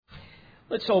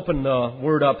Let's open the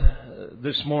Word up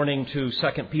this morning to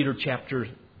 2 Peter chapter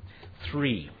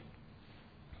 3.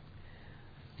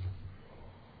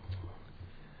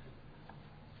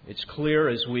 It's clear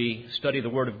as we study the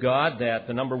Word of God that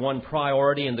the number one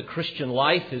priority in the Christian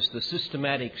life is the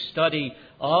systematic study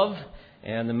of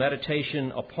and the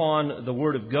meditation upon the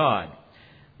Word of God,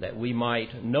 that we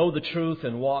might know the truth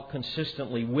and walk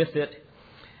consistently with it.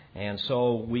 And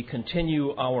so we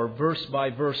continue our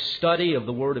verse-by-verse study of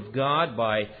the Word of God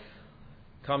by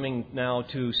coming now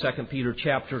to 2 Peter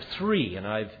chapter 3. And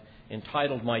I've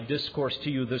entitled my discourse to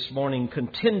you this morning,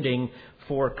 Contending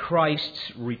for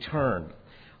Christ's Return.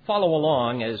 Follow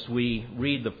along as we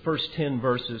read the first 10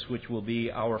 verses, which will be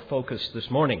our focus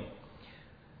this morning.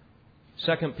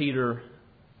 2 Peter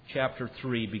chapter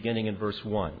 3, beginning in verse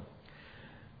 1.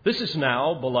 This is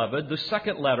now, beloved, the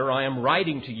second letter I am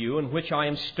writing to you, in which I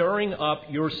am stirring up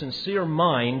your sincere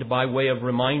mind by way of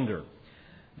reminder,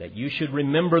 that you should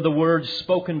remember the words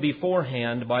spoken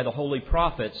beforehand by the holy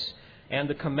prophets, and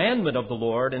the commandment of the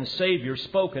Lord and Savior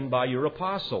spoken by your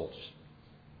apostles.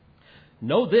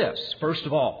 Know this, first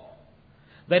of all,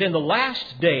 that in the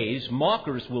last days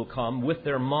mockers will come with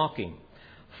their mocking,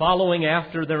 following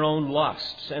after their own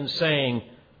lusts, and saying,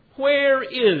 "Where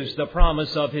is the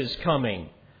promise of his coming?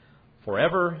 For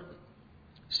ever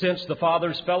since the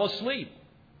fathers fell asleep,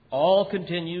 all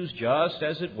continues just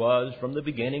as it was from the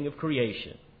beginning of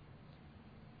creation."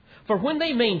 For when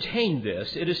they maintain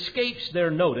this, it escapes their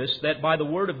notice that by the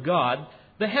word of God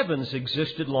the heavens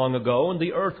existed long ago, and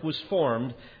the earth was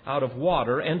formed out of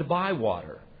water and by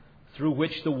water, through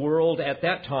which the world at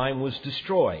that time was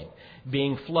destroyed,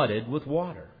 being flooded with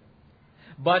water.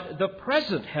 But the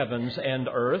present heavens and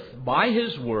earth, by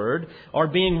His word, are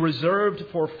being reserved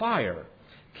for fire,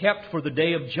 kept for the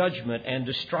day of judgment and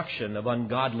destruction of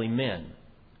ungodly men.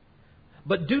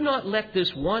 But do not let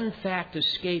this one fact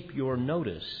escape your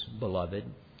notice, beloved,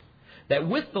 that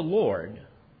with the Lord,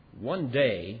 one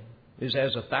day is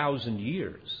as 1,000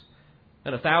 years,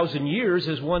 and 1,000 years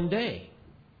as one day.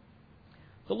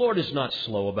 The Lord is not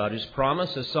slow about His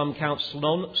promise, as some count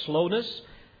slowness,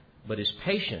 but is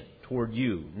patient toward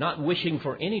you, not wishing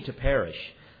for any to perish,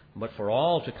 but for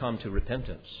all to come to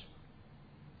repentance.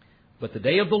 But the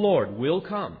day of the Lord will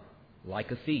come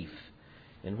like a thief,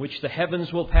 in which the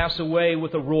heavens will pass away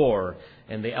with a roar,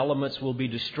 and the elements will be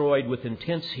destroyed with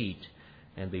intense heat,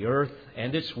 and the earth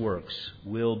and its works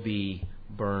will be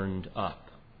burned up.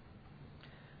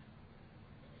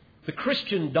 The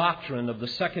Christian doctrine of the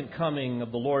second coming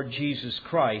of the Lord Jesus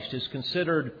Christ is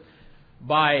considered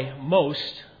by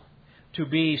most to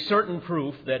be certain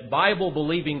proof that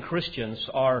Bible-believing Christians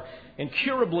are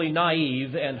incurably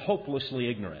naive and hopelessly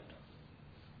ignorant.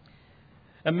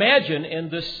 Imagine in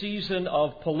this season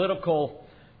of political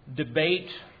debate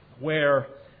where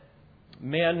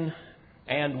men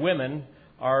and women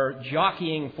are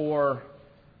jockeying for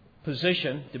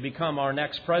position to become our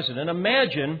next president.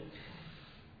 Imagine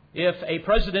if a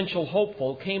presidential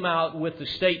hopeful came out with the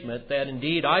statement that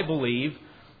indeed I believe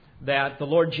that the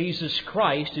Lord Jesus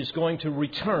Christ is going to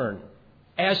return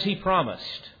as He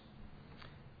promised.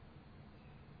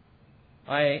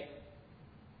 I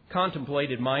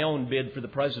contemplated my own bid for the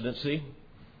presidency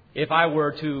if I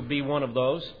were to be one of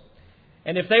those.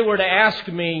 And if they were to ask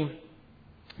me,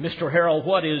 "Mr. Harrell,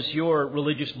 what is your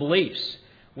religious beliefs?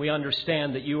 We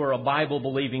understand that you are a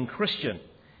Bible-believing Christian."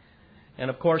 And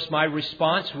of course, my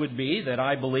response would be that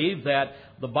I believe that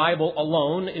the Bible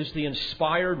alone is the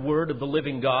inspired word of the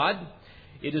living God.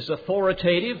 It is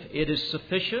authoritative. It is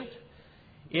sufficient.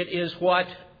 It is what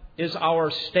is our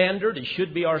standard. It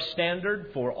should be our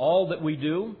standard for all that we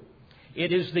do.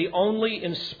 It is the only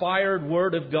inspired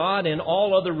word of God, and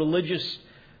all other religious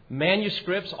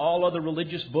manuscripts, all other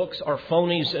religious books are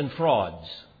phonies and frauds.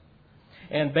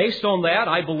 And based on that,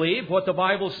 I believe what the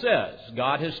Bible says.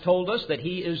 God has told us that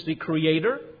He is the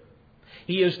Creator,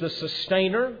 He is the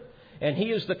Sustainer, and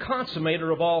He is the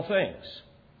consummator of all things.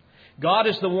 God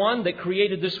is the one that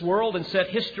created this world and set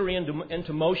history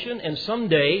into motion, and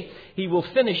someday He will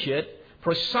finish it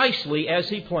precisely as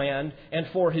He planned and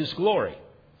for His glory.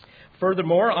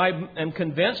 Furthermore, I am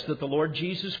convinced that the Lord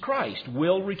Jesus Christ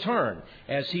will return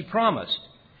as He promised.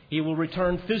 He will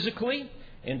return physically,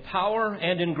 in power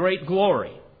and in great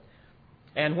glory.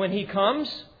 And when He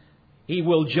comes, He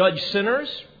will judge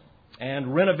sinners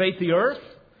and renovate the earth.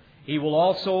 He will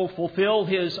also fulfill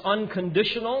His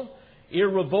unconditional,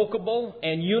 irrevocable,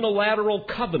 and unilateral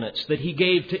covenants that He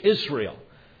gave to Israel.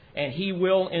 And He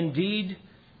will indeed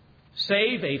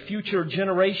save a future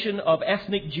generation of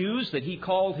ethnic Jews that He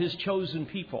called His chosen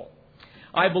people.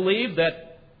 I believe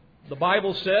that the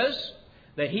Bible says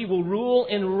that He will rule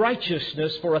in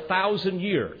righteousness for 1,000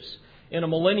 years. in a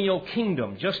millennial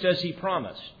kingdom, just as He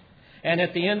promised. And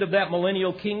at the end of that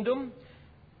millennial kingdom,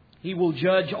 He will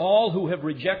judge all who have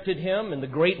rejected Him in the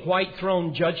great white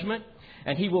throne judgment,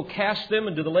 and He will cast them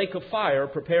into the lake of fire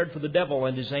prepared for the devil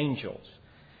and his angels.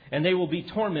 And they will be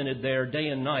tormented there day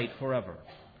and night forever.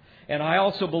 And I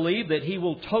also believe that He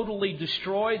will totally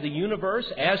destroy the universe,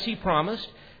 as He promised,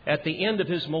 at the end of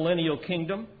His millennial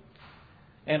kingdom.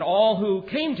 And all who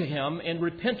came to Him in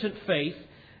repentant faith,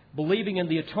 believing in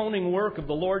the atoning work of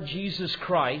the Lord Jesus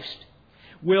Christ,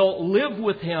 will live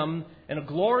with Him in a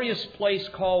glorious place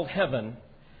called heaven.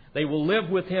 They will live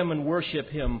with Him and worship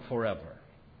Him forever.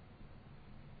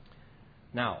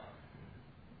 Now,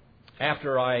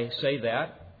 after I say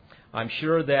that, I'm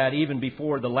sure that even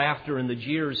before the laughter and the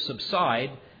jeers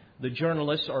subside, the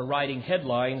journalists are writing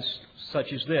headlines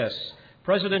such as this: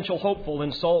 Presidential hopeful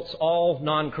insults all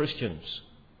non-Christians.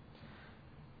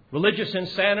 Religious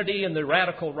insanity and the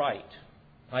radical right.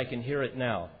 I can hear it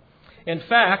now. In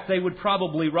fact, they would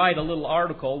probably write a little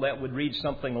article that would read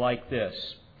something like this.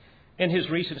 In his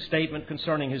recent statement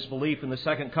concerning his belief in the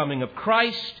second coming of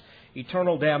Christ,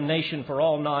 eternal damnation for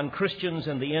all non-Christians,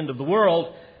 and the end of the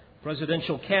world,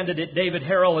 presidential candidate David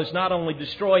Harrell has not only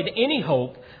destroyed any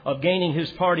hope of gaining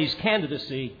his party's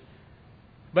candidacy,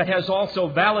 but has also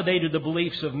validated the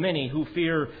beliefs of many who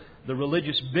fear the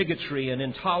religious bigotry and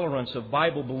intolerance of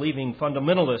Bible-believing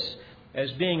fundamentalists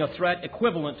as being a threat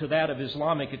equivalent to that of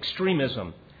Islamic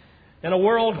extremism. In a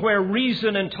world where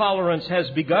reason and tolerance has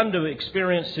begun to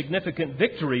experience significant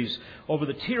victories over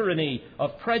the tyranny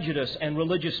of prejudice and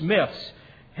religious myths,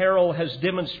 Harrell has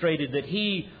demonstrated that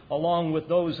he, along with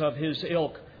those of his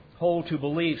ilk, hold to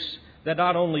beliefs that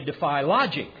not only defy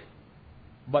logic,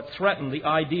 but threaten the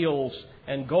ideals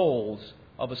and goals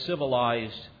of a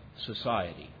civilized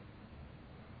society.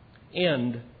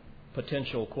 End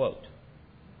potential quote.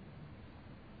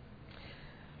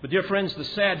 But dear friends, the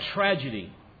sad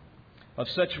tragedy of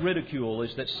such ridicule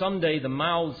is that someday the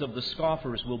mouths of the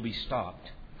scoffers will be stopped.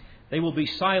 They will be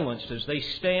silenced as they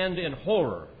stand in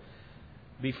horror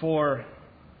before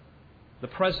the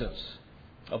presence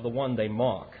of the one they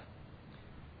mock.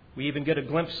 We even get a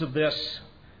glimpse of this,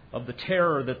 of the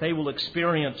terror that they will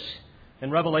experience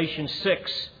in Revelation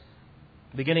 6,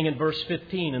 beginning in verse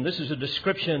 15. And this is a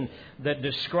description that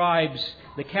describes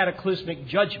the cataclysmic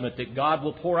judgment that God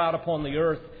will pour out upon the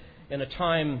earth in a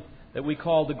time that we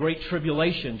call the Great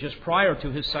Tribulation, just prior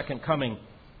to His second coming.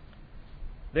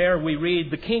 There we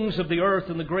read, the kings of the earth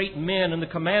and the great men and the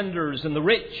commanders and the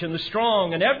rich and the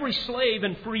strong and every slave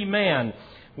and free man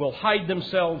will hide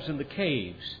themselves in the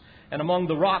caves and among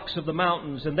the rocks of the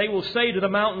mountains. And they will say to the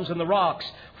mountains and the rocks,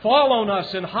 fall on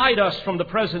us and hide us from the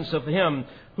presence of Him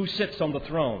who sits on the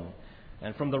throne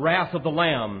and from the wrath of the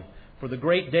Lamb. For the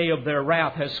great day of their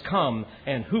wrath has come,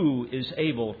 and who is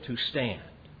able to stand?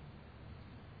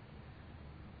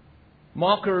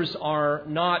 Mockers are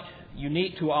not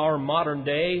unique to our modern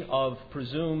day of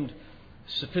presumed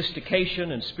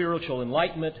sophistication and spiritual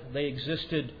enlightenment. They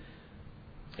existed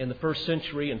in the first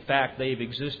century. In fact, they've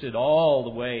existed all the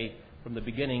way from the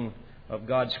beginning of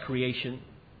God's creation.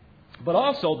 But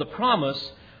also the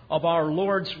promise of our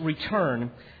Lord's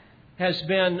return has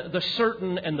been the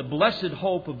certain and the blessed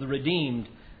hope of the redeemed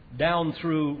down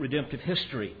through redemptive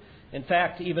history. In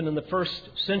fact, even in the first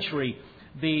century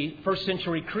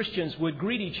Christians would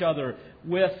greet each other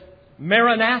with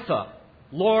Maranatha,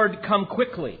 Lord, come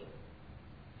quickly.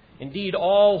 Indeed,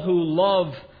 all who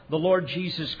love the Lord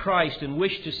Jesus Christ and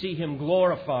wish to see Him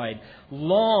glorified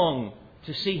long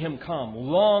to see Him come,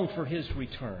 long for His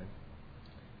return.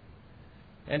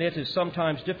 And it is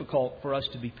sometimes difficult for us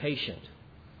to be patient.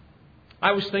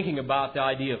 I was thinking about the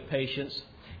idea of patience.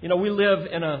 You know, we live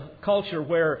in a culture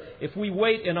where if we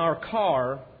wait in our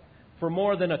car for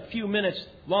more than a few minutes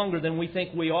longer than we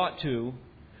think we ought to,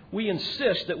 we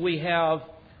insist that we have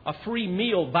a free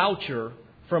meal voucher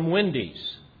from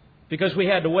Wendy's because we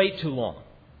had to wait too long.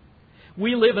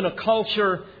 We live in a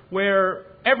culture where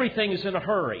everything is in a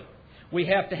hurry. We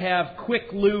have to have quick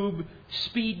lube,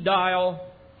 speed dial,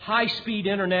 high-speed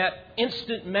internet,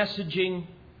 instant messaging,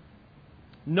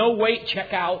 no wait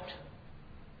checkout.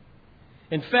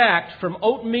 In fact, from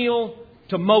oatmeal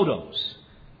to modems,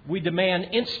 we demand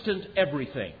instant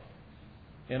everything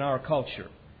in our culture.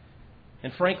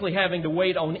 And frankly, having to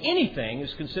wait on anything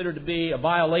is considered to be a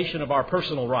violation of our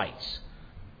personal rights.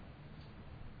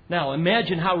 Now,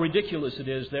 imagine how ridiculous it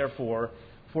is, therefore,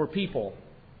 for people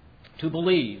to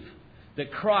believe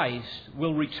that Christ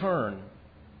will return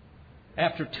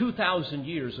after 2,000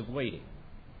 years of waiting.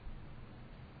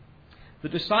 The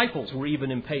disciples were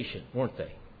even impatient, weren't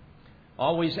they?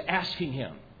 Always asking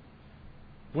Him,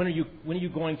 when are you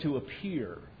going to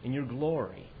appear in your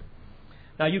glory?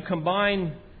 Now you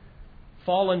combine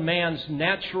fallen man's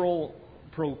natural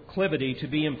proclivity to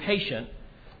be impatient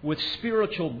with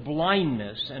spiritual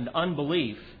blindness and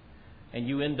unbelief, and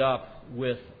you end up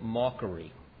with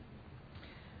mockery.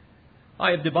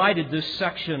 I have divided this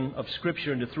section of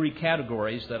Scripture into three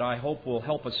categories that I hope will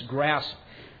help us grasp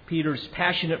Peter's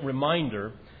passionate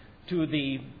reminder to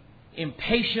the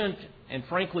impatient and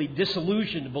frankly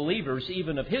disillusioned believers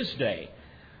even of his day,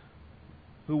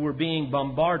 who were being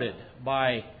bombarded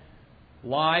by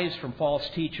lies from false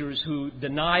teachers who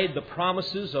denied the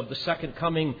promises of the second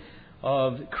coming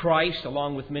of Christ,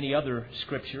 along with many other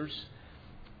scriptures,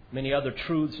 many other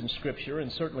truths in Scripture,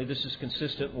 and certainly this is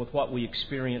consistent with what we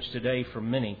experience today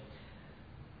from many.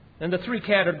 And the three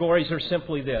categories are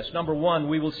simply this. Number one,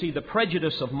 we will see the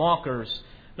prejudice of mockers.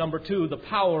 Number two, the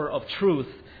power of truth.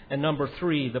 And number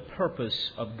three, the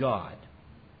purpose of God.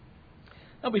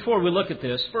 Now, before we look at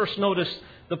this, first notice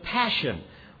the passion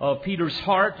of Peter's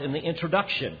heart in the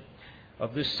introduction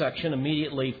of this section,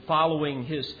 immediately following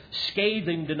his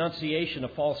scathing denunciation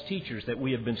of false teachers that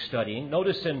we have been studying.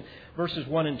 Notice in verses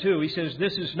 1 and 2, he says,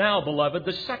 "This is now, beloved,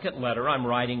 the second letter I'm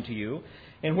writing to you,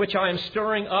 in which I am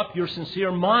stirring up your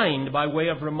sincere mind by way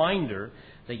of reminder,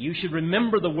 that you should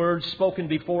remember the words spoken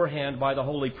beforehand by the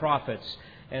holy prophets,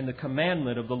 and the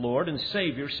commandment of the Lord and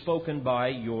Savior spoken by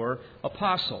your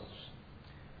apostles."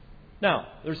 Now,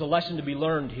 there's a lesson to be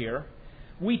learned here.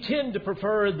 We tend to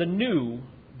prefer the new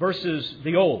versus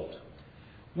the old.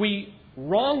 We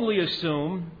wrongly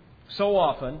assume so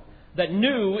often that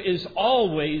new is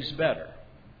always better.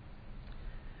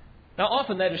 Now,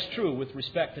 often that is true with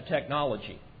respect to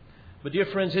technology. But, dear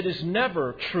friends, it is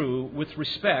never true with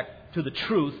respect to the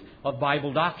truth of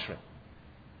Bible doctrine.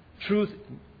 Truth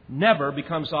never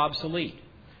becomes obsolete.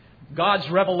 God's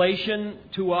revelation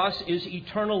to us is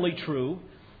eternally true.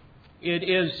 It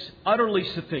is utterly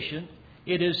sufficient.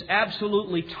 It is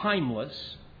absolutely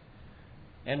timeless.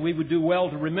 And we would do well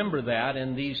to remember that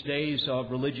in these days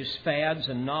of religious fads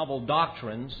and novel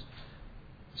doctrines.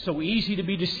 So easy to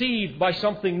be deceived by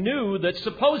something new that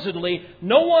supposedly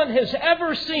no one has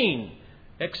ever seen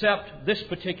except this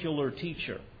particular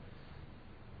teacher.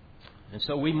 And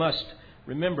so we must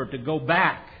remember to go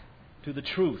back to the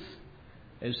truth,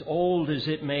 as old as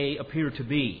it may appear to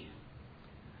be.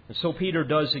 And so Peter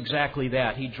does exactly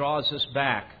that. He draws us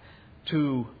back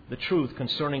to the truth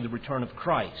concerning the return of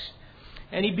Christ.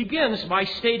 And he begins by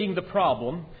stating the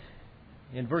problem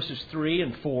in verses 3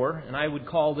 and 4, and I would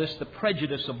call this the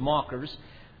prejudice of mockers.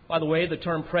 By the way, the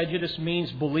term prejudice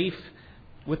means belief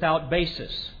without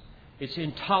basis. It's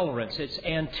intolerance, it's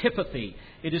antipathy,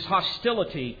 it is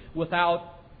hostility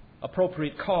without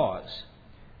appropriate cause.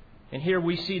 And here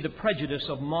we see the prejudice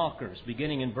of mockers,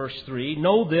 beginning in verse 3.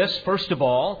 "Know this, first of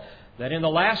all, that in the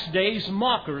last days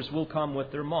mockers will come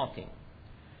with their mocking."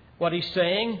 What he's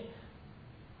saying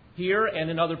here and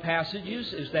in other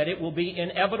passages is that it will be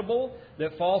inevitable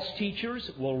that false teachers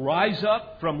will rise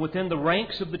up from within the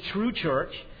ranks of the true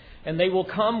church, and they will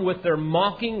come with their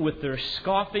mocking, with their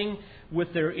scoffing,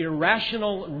 with their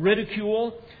irrational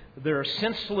ridicule, their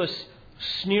senseless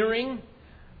sneering,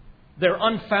 their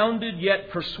unfounded yet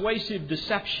persuasive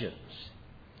deceptions.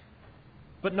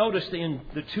 But notice in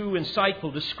the two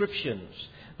insightful descriptions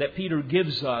that Peter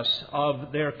gives us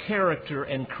of their character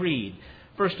and creed.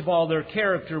 First of all, their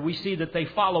character, we see that they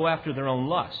follow after their own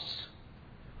lusts.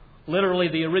 Literally,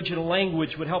 the original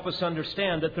language would help us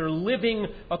understand that they're living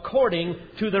according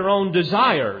to their own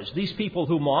desires. These people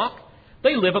who mock,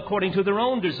 they live according to their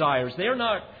own desires. They're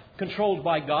not controlled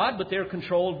by God, but they're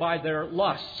controlled by their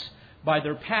lusts, by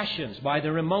their passions, by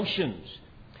their emotions.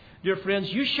 Dear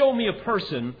friends, you show me a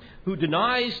person who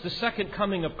denies the second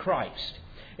coming of Christ,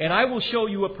 and I will show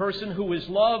you a person who is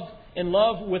in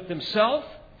love with himself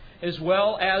as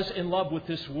well as in love with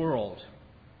this world.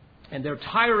 And they're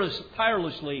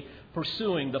tirelessly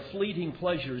pursuing the fleeting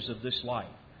pleasures of this life.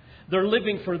 They're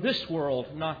living for this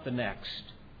world, not the next.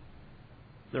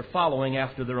 They're following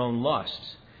after their own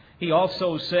lusts. He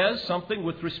also says something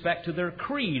with respect to their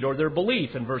creed or their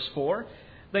belief in verse 4.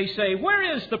 They say, "Where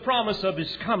is the promise of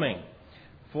his coming?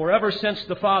 For ever since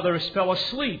the fathers fell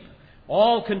asleep,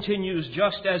 all continues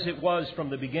just as it was from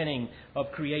the beginning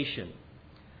of creation."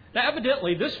 Now,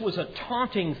 evidently, this was a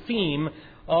taunting theme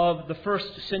of the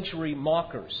first century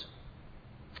mockers.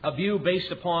 A view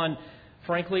based upon,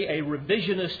 frankly, a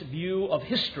revisionist view of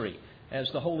history, as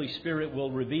the Holy Spirit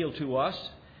will reveal to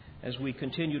us as we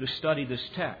continue to study this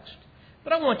text.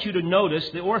 But I want you to notice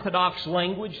the orthodox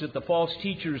language that the false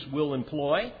teachers will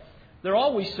employ. They're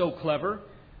always so clever.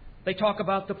 They talk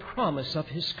about the promise of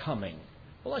his coming.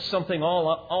 Well, that's something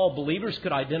all believers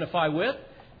could identify with.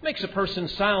 It makes a person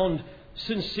sound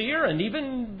sincere and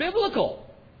even biblical.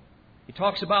 He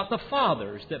talks about the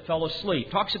fathers that fell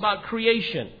asleep. Talks about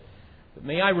creation. But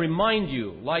may I remind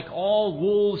you, like all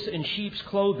wolves in sheep's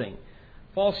clothing,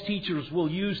 false teachers will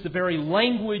use the very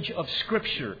language of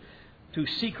Scripture to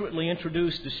secretly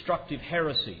introduce destructive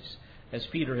heresies, as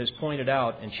Peter has pointed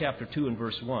out in chapter 2 and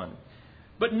verse 1.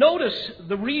 But notice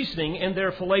the reasoning in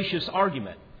their fallacious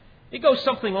argument. It goes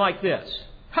something like this.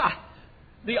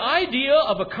 The idea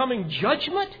of a coming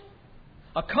judgment,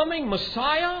 a coming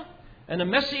Messiah, and a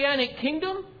messianic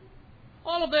kingdom,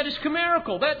 all of that is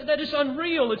chimerical. That is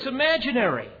unreal. It's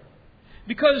imaginary.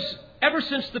 Because ever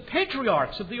since the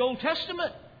patriarchs of the Old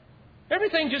Testament,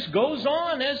 everything just goes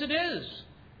on as it is.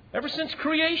 Ever since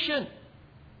creation,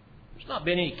 there's not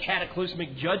been any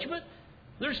cataclysmic judgment.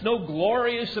 There's no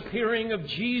glorious appearing of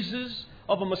Jesus,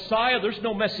 of a Messiah. There's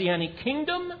no messianic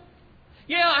kingdom.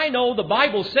 Yeah, I know the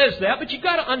Bible says that, but you've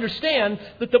got to understand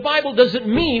that the Bible doesn't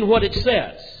mean what it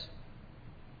says.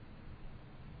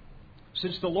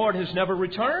 Since the Lord has never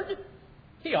returned,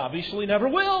 He obviously never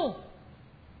will.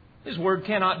 His word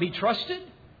cannot be trusted.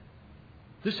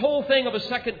 This whole thing of a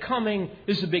second coming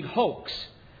is a big hoax.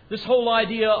 This whole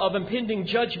idea of impending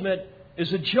judgment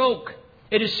is a joke.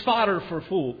 It is fodder for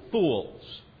fools.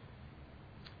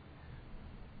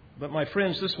 But my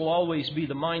friends, this will always be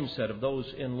the mindset of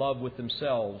those in love with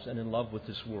themselves and in love with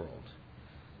this world.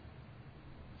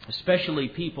 Especially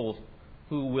people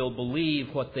who will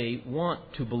believe what they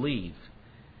want to believe.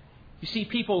 You see,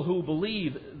 people who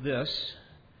believe this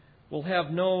will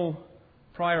have no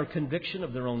prior conviction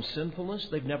of their own sinfulness.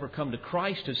 They've never come to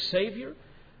Christ as Savior.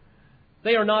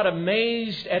 They are not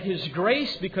amazed at His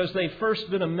grace because they've first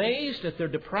been amazed at their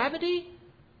depravity.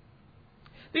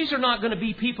 These are not going to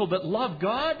be people that love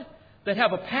God, that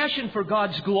have a passion for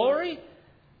God's glory.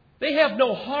 They have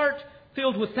no heart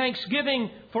filled with thanksgiving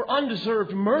for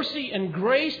undeserved mercy and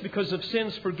grace because of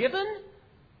sins forgiven.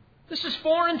 This is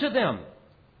foreign to them.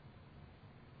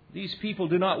 These people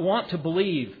do not want to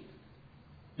believe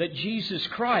that Jesus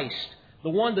Christ, the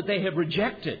one that they have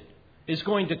rejected, is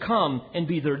going to come and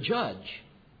be their judge.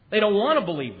 They don't want to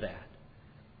believe that.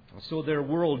 And so their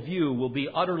worldview will be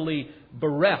utterly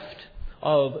bereft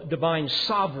of divine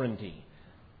sovereignty,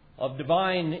 of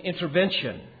divine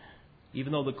intervention,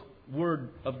 even though the Word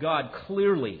of God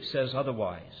clearly says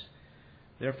otherwise.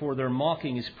 Therefore, their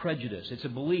mocking is prejudice. It's a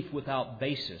belief without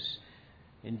basis.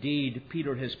 Indeed,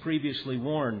 Peter has previously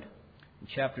warned in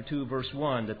chapter 2, verse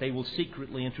 1, that they will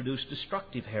secretly introduce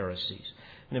destructive heresies.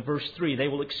 And in verse 3, they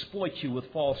will exploit you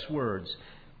with false words.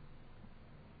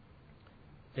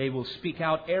 They will speak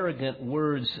out arrogant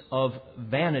words of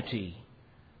vanity.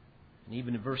 And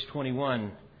even in verse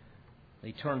 21,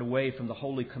 they turned away from the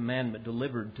holy commandment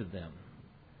delivered to them.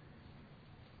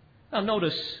 Now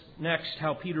notice next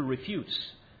how Peter refutes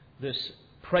this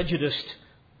prejudiced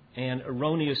and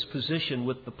erroneous position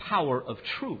with the power of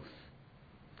truth.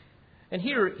 And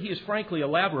here he is frankly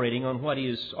elaborating on what he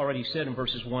has already said in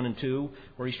verses 1 and 2,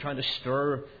 where he's trying to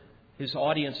stir his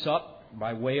audience up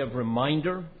by way of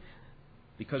reminder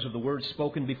because of the words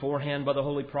spoken beforehand by the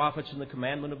holy prophets and the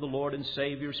commandment of the Lord and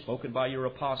Savior spoken by your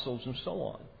apostles and so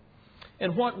on.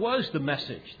 And what was the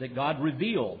message that God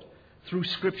revealed through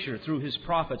Scripture, through His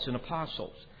prophets and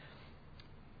apostles?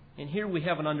 And here we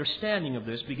have an understanding of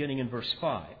this beginning in verse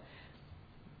 5.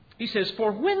 He says,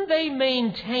 "For when they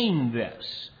maintain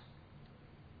this,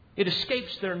 it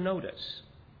escapes their notice."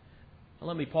 Now,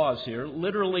 let me pause here.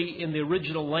 Literally, in the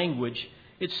original language,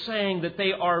 it's saying that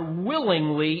they are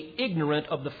willingly ignorant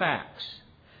of the facts.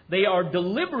 They are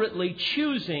deliberately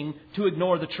choosing to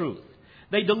ignore the truth.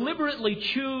 They deliberately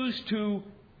choose to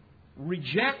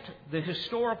reject the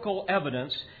historical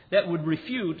evidence that would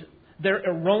refute their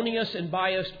erroneous and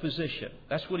biased position.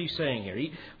 That's what he's saying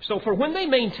here. So for when they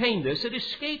maintain this, it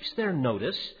escapes their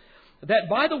notice that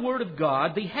by the word of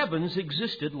God, the heavens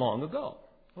existed long ago.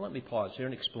 Well, let me pause here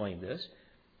and explain this.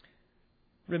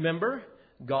 Remember,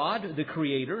 God, the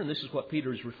Creator, and this is what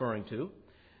Peter is referring to,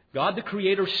 God, the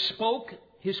Creator, spoke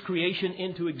His creation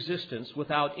into existence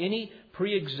without any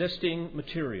pre-existing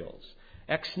materials.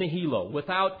 Ex nihilo,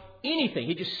 without anything.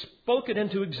 He just spoke it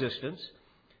into existence.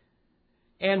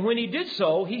 And when He did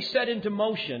so, He set into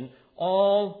motion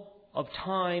all of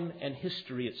time and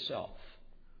history itself.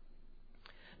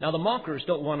 Now, the mockers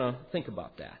don't want to think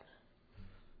about that.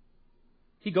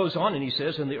 He goes on and he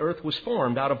says, "And the earth was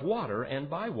formed out of water and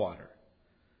by water."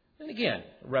 And again,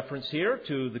 a reference here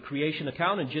to the creation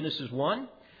account in Genesis 1.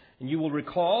 And you will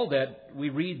recall that we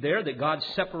read there that God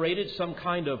separated some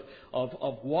kind of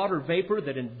water vapor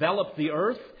that enveloped the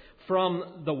earth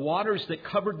from the waters that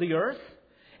covered the earth.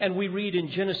 And we read in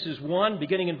Genesis 1,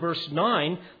 beginning in verse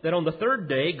 9, that on the third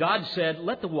day God said,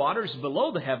 "Let the waters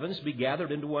below the heavens be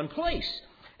gathered into one place,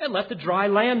 And let the dry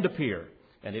land appear.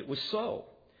 And it was so.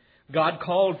 God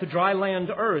called the dry land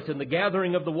earth, and the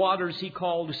gathering of the waters He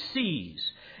called seas.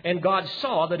 And God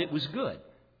saw that it was good.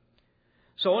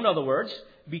 So, in other words,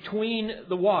 between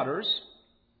the waters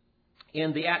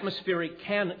in the atmospheric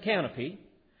canopy,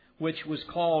 which was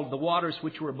called the waters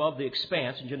which were above the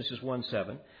expanse in Genesis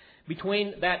 1:7,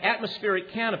 between that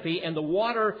atmospheric canopy and the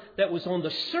water that was on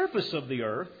the surface of the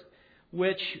earth,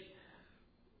 which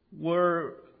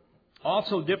were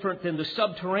also different than the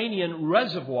subterranean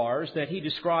reservoirs that He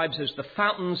describes as the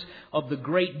fountains of the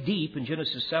great deep in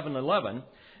Genesis 7:11,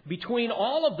 between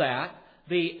all of that,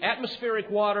 the atmospheric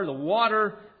water, the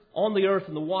water on the earth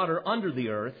and the water under the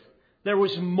earth, there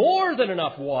was more than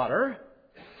enough water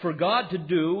for God to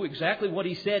do exactly what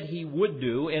He said He would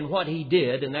do and what He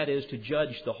did, and that is to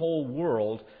judge the whole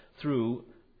world through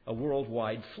a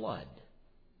worldwide flood.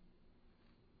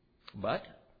 But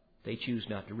they choose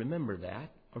not to remember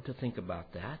that or to think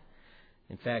about that.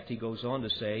 In fact, He goes on to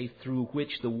say, through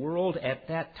which the world at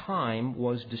that time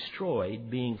was destroyed,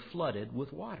 being flooded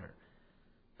with water.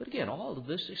 But again, all of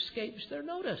this escapes their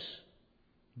notice.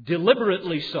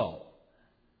 Deliberately so.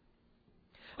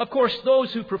 Of course,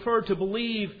 those who prefer to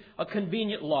believe a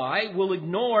convenient lie will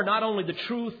ignore not only the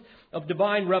truth of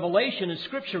divine revelation in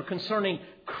Scripture concerning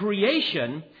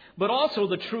creation, but also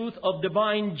the truth of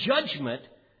divine judgment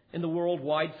in the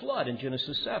worldwide flood in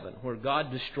Genesis 7, where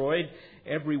God destroyed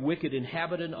every wicked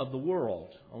inhabitant of the world.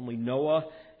 Only Noah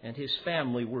and his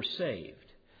family were saved.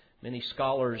 Many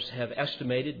scholars have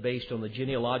estimated, based on the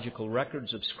genealogical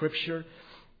records of Scripture,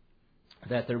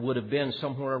 that there would have been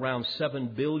somewhere around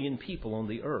 7 billion people on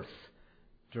the earth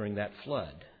during that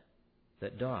flood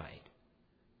that died.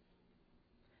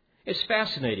 It's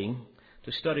fascinating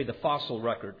to study the fossil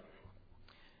record,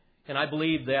 and I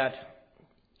believe that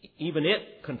even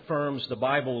it confirms the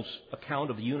Bible's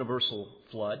account of the universal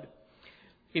flood.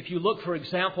 If you look, for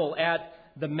example, at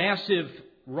the massive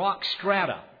rock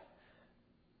strata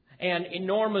and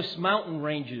enormous mountain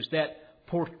ranges that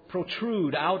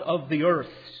protrude out of the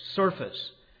earth's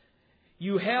surface,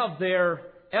 you have there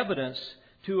evidence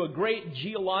to a great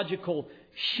geological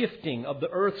shifting of the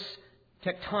earth's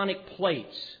tectonic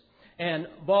plates and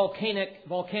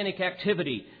volcanic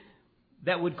activity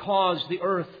that would cause the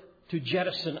earth to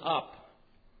jettison up.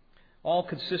 All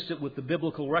consistent with the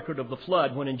biblical record of the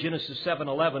flood, when in Genesis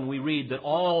 7:11 we read that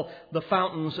all the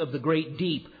fountains of the great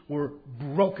deep were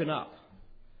broken up.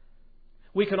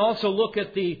 We can also look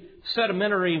at the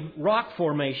sedimentary rock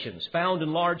formations found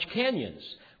in large canyons,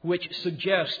 which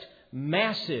suggest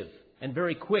massive and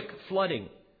very quick flooding.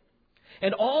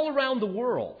 And all around the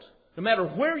world, no matter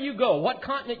where you go, what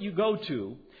continent you go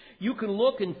to, you can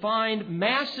look and find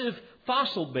massive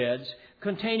fossil beds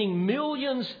containing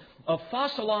millions of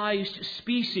fossilized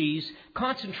species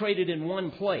concentrated in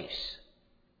one place.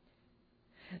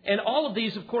 And all of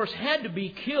these, of course, had to be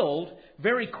killed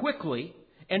very quickly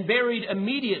and buried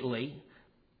immediately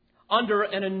under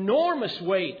an enormous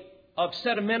weight of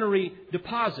sedimentary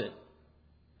deposit.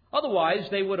 Otherwise,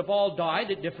 they would have all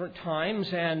died at different times,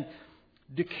 and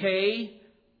decay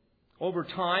over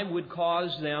time would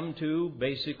cause them to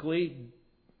basically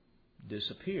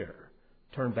disappear,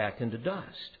 turn back into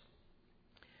dust.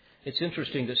 It's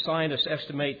interesting that scientists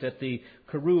estimate that the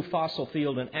Karoo fossil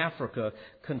field in Africa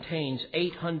contains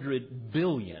 800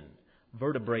 billion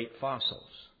vertebrate fossils.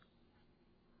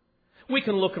 We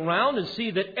can look around and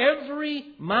see that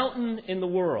every mountain in the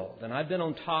world, and I've been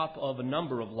on top of a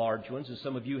number of large ones, and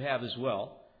some of you have as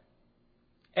well,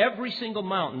 every single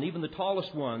mountain, even the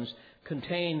tallest ones,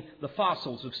 contain the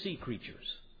fossils of sea creatures.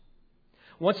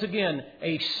 Once again,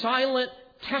 a silent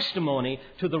testimony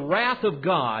to the wrath of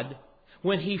God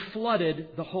when He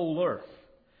flooded the whole earth.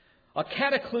 A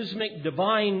cataclysmic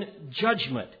divine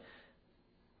judgment.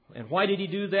 And why did He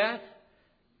do that?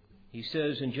 He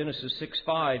says in Genesis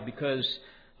 6:5, because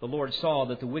the Lord saw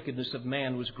that the wickedness of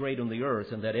man was great on the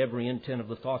earth, and that every intent of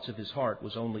the thoughts of his heart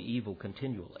was only evil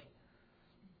continually.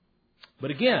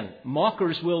 But again,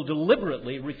 mockers will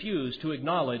deliberately refuse to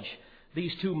acknowledge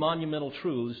these two monumental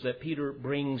truths that Peter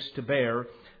brings to bear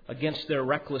against their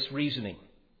reckless reasoning.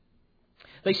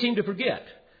 They seem to forget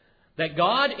that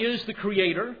God is the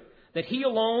Creator, that He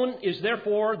alone is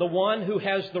therefore the one who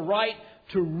has the right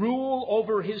to rule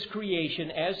over His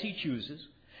creation as He chooses,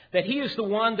 that He is the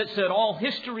one that set all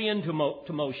history into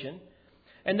motion,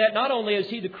 and that not only is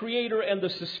He the Creator and the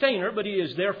Sustainer, but He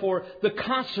is therefore the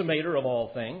consummator of all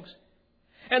things.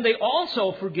 And they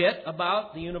also forget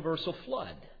about the universal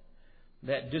flood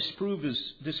that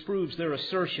disproves their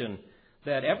assertion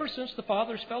that ever since the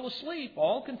fathers fell asleep,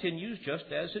 all continues just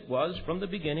as it was from the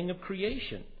beginning of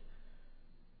creation.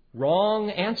 Wrong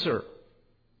answer.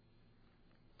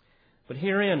 But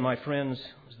herein, my friends,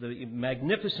 is the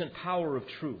magnificent power of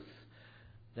truth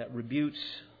that rebukes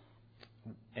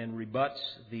and rebuts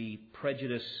the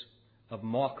prejudice of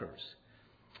mockers.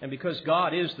 And because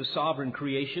God is the sovereign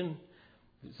creation,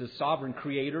 the sovereign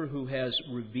creator who has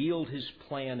revealed His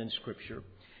plan in Scripture,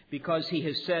 because He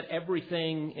has set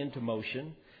everything into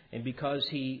motion, and because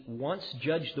He once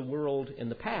judged the world in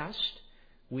the past,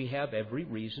 we have every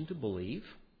reason to believe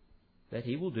that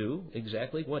He will do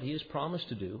exactly what He has promised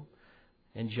to do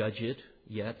and judge it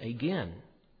yet again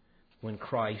when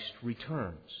Christ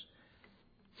returns.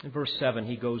 In verse 7,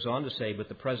 he goes on to say, "But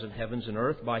the present heavens and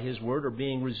earth by His word are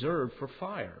being reserved for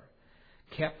fire,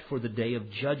 kept for the day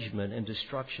of judgment and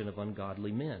destruction of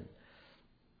ungodly men."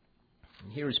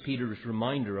 And here is Peter's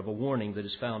reminder of a warning that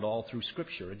is found all through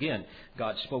Scripture. Again,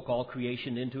 God spoke all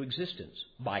creation into existence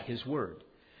by His word.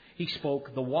 He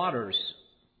spoke the waters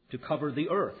to cover the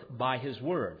earth by His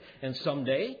word. And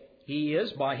someday He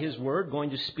is, by His word,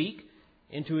 going to speak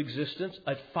into existence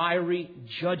a fiery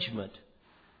judgment.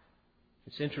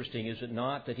 It's interesting, is it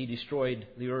not, that He destroyed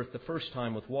the earth the first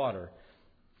time with water.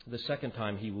 The second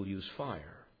time He will use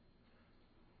fire.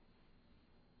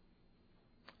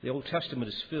 The Old Testament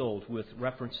is filled with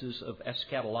references of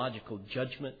eschatological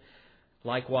judgment.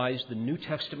 Likewise, the New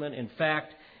Testament. In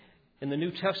fact, in the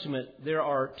New Testament, there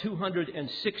are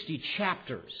 260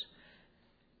 chapters.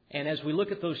 And as we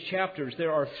look at those chapters,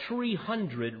 there are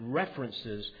 300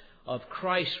 references of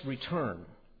Christ's return.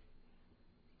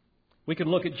 We can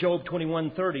look at Job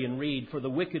 21:30 and read, "For the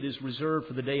wicked is reserved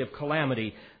for the day of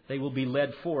calamity. They will be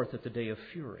led forth at the day of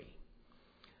fury."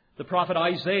 The prophet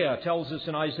Isaiah tells us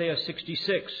in Isaiah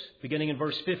 66, beginning in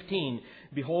verse 15,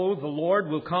 "Behold, the Lord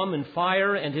will come in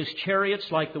fire, and His chariots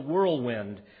like the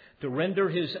whirlwind, to render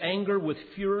His anger with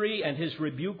fury and His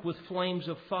rebuke with flames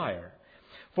of fire.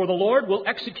 For the Lord will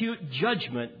execute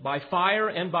judgment by fire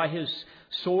and by His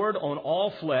sword on all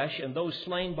flesh, and those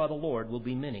slain by the Lord will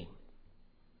be many."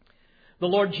 The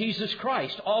Lord Jesus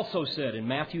Christ also said in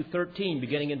Matthew 13,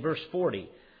 beginning in verse 40,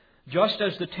 "Just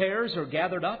as the tares are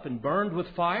gathered up and burned with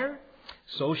fire,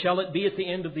 so shall it be at the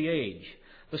end of the age.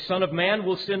 The Son of Man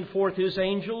will send forth His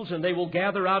angels, and they will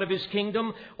gather out of His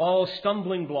kingdom all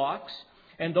stumbling blocks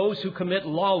and those who commit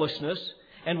lawlessness,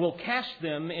 and will cast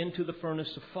them into the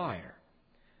furnace of fire.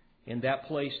 In that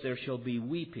place there shall be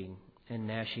weeping and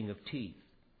gnashing of teeth."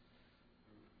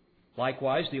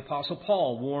 Likewise, the Apostle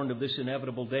Paul warned of this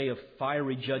inevitable day of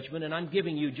fiery judgment, and I'm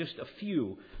giving you just a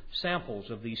few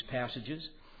samples of these passages.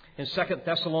 In 2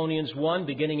 Thessalonians 1,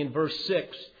 beginning in verse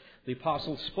 6, the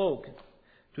Apostle spoke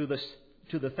to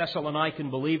the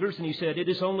Thessalonican believers, and he said, "It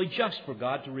is only just for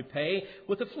God to repay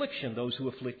with affliction those who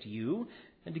afflict you,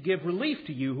 and to give relief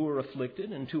to you who are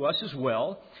afflicted, and to us as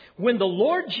well, when the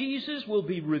Lord Jesus will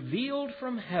be revealed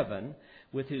from heaven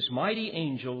with His mighty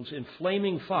angels in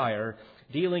flaming fire,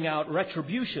 dealing out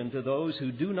retribution to those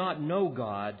who do not know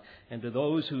God and to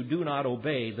those who do not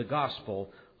obey the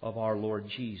gospel of our Lord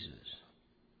Jesus."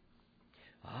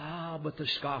 But the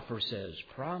scoffer says,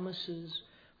 promises,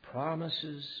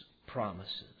 promises,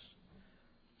 promises.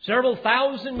 Several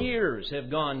thousand years have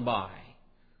gone by,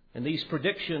 and these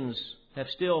predictions have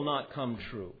still not come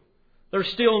true.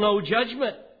 There's still no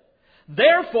judgment.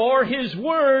 Therefore, His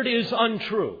word is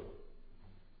untrue.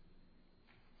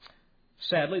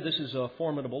 Sadly, this is a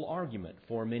formidable argument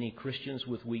for many Christians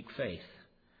with weak faith.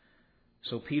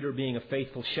 So Peter, being a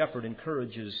faithful shepherd,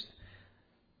 encourages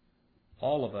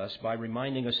all of us by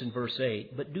reminding us in verse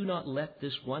 8, "But do not let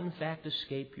this one fact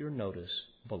escape your notice,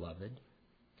 beloved,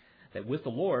 that with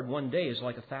the Lord 1 day is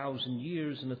like 1,000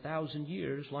 years, and 1,000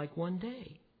 years like 1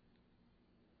 day."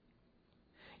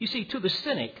 You see, to the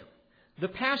cynic, the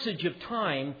passage of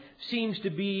time seems to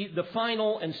be the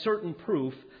final and certain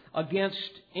proof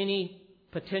against any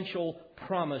potential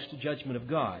promised judgment of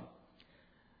God.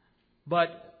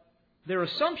 But their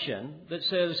assumption that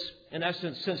says, in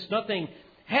essence, since nothing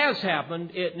has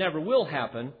happened, it never will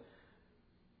happen,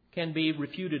 can be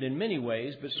refuted in many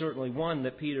ways, but certainly one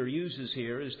that Peter uses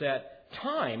here is that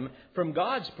time, from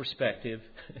God's perspective,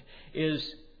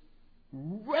 is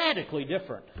radically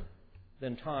different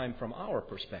than time from our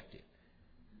perspective.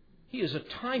 He is a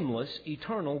timeless,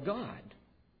 eternal God.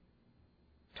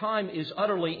 Time is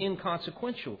utterly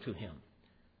inconsequential to Him.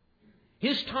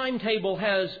 His timetable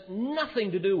has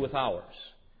nothing to do with ours.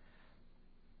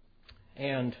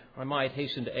 And I might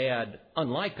hasten to add,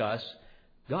 unlike us,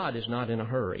 God is not in a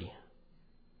hurry.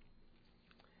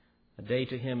 A day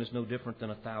to Him is no different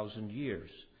than 1,000 years.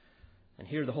 And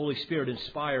here the Holy Spirit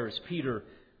inspires Peter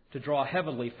to draw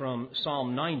heavily from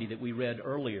Psalm 90 that we read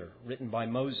earlier, written by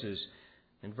Moses.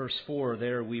 In verse 4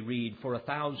 there we read, "For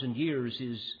 1,000 years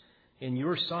is in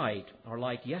your sight are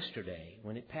like yesterday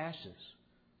when it passes,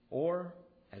 or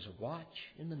as a watch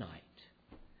in the night.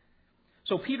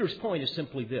 So Peter's point is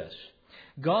simply this.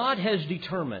 God has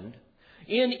determined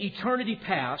in eternity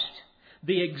past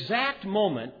the exact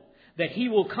moment that He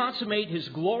will consummate His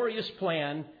glorious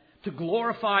plan to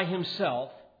glorify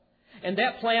Himself, and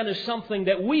that plan is something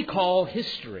that we call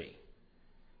history.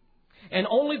 And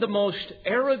only the most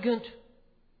arrogant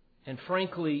and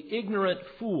frankly ignorant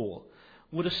fool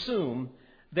would assume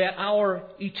that our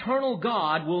eternal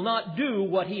God will not do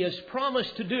what He has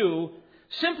promised to do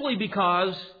simply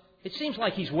because it seems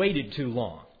like He's waited too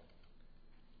long.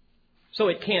 So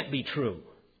it can't be true.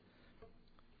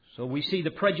 So we see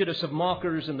the prejudice of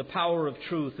mockers and the power of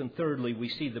truth. And thirdly, we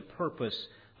see the purpose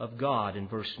of God in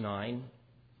verse 9.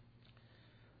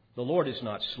 The Lord is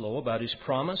not slow about His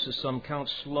promise, as some count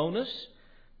slowness,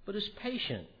 but is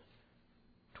patient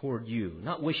toward you,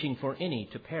 not wishing for any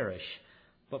to perish,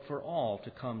 but for all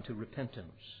to come to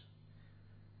repentance.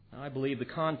 Now, I believe the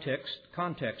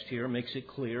context here makes it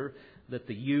clear that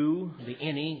the you, the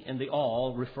any, and the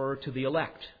all refer to the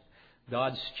elect,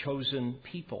 God's chosen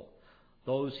people,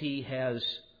 those He has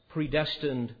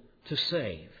predestined to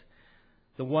save,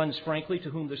 the ones, frankly, to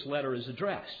whom this letter is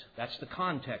addressed. That's the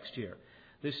context here.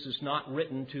 This is not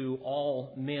written to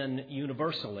all men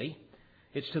universally.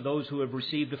 It's to those who have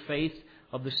received a faith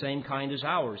of the same kind as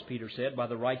ours, Peter said, by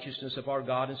the righteousness of our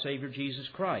God and Savior Jesus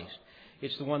Christ.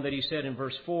 It's the one that he said in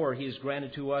verse 4, He has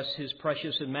granted to us His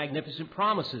precious and magnificent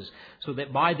promises, so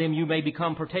that by them you may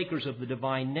become partakers of the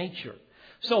divine nature.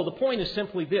 So the point is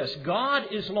simply this. God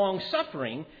is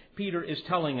long-suffering, Peter is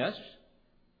telling us.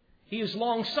 He is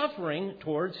long-suffering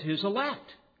towards His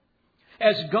elect.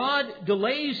 As God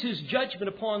delays His judgment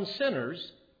upon sinners,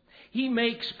 He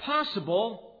makes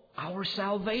possible our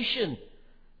salvation.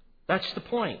 That's the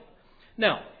point.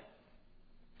 Now,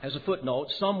 as a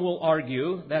footnote, some will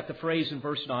argue that the phrase in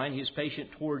verse 9, He is patient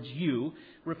towards you,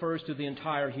 refers to the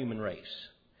entire human race.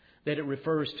 That it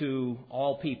refers to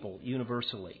all people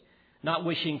universally. Not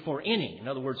wishing for any, in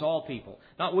other words, all people.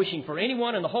 Not wishing for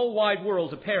anyone in the whole wide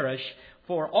world to perish,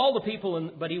 for all the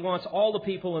people, but He wants all the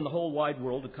people in the whole wide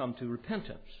world to come to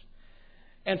repentance.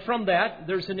 And from that,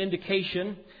 there's an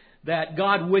indication that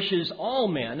God wishes all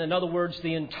men, in other words,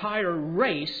 the entire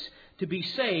race, to be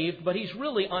saved, but He's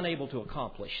really unable to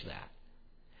accomplish that.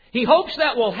 He hopes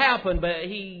that will happen, but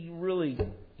He really,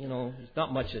 there's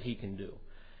not much that He can do.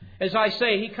 As I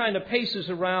say, He kind of paces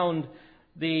around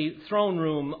the throne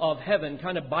room of heaven,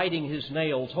 kind of biting His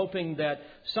nails, hoping that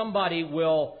somebody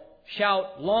will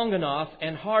shout long enough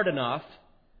and hard enough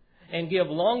and give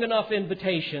long enough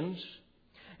invitations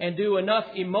and do enough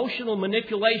emotional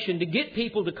manipulation to get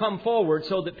people to come forward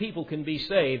so that people can be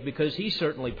saved, because He's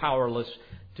certainly powerless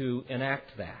to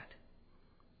enact that.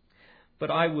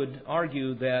 But I would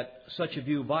argue that such a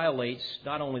view violates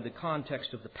not only the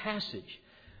context of the passage,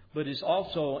 but is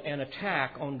also an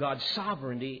attack on God's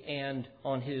sovereignty and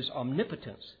on His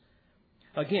omnipotence.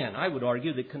 Again, I would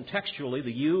argue that contextually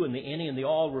the you and the any and the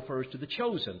all refers to the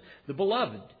chosen, the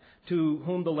beloved, to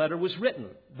whom the letter was written,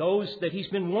 those that He's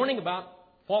been warning about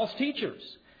false teachers,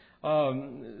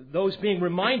 those being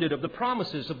reminded of the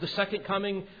promises of the second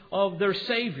coming of their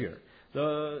Savior,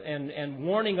 and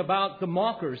warning about the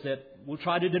mockers that will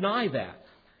try to deny that.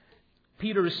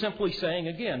 Peter is simply saying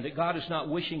again that God is not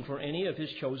wishing for any of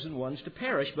His chosen ones to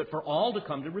perish, but for all to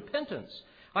come to repentance.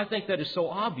 I think that is so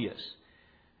obvious.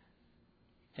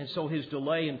 And so His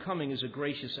delay in coming is a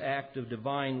gracious act of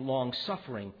divine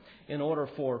long-suffering in order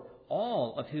for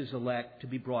all of His elect to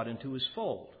be brought into His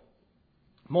fold.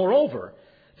 Moreover,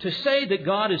 to say that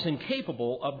God is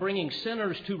incapable of bringing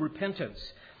sinners to repentance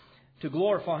to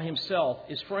glorify Himself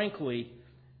is frankly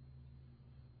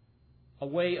a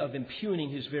way of impugning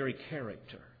His very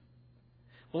character.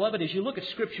 Beloved, as you look at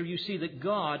Scripture, you see that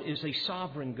God is a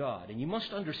sovereign God. And you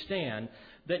must understand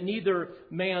that neither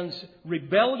man's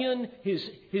rebellion,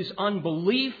 his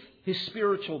unbelief, his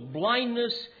spiritual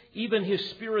blindness, even his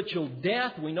spiritual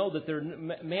death — we know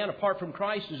that man apart from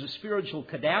Christ is a spiritual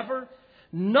cadaver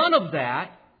 — none of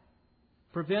that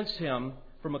prevents Him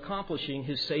from accomplishing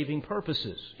His saving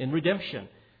purposes in redemption.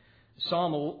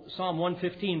 Psalm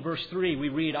 115, verse 3, we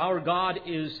read, Our God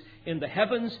is in the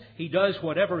heavens. He does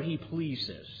whatever He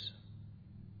pleases.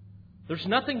 There's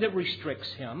nothing that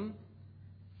restricts Him.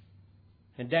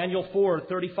 In Daniel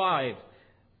 4:35,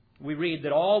 we read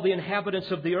that all the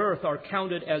inhabitants of the earth are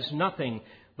counted as nothing,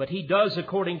 but He does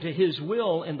according to His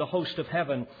will in the host of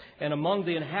heaven and among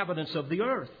the inhabitants of the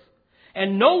earth.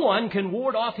 And no one can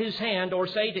ward off His hand or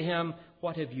say to Him,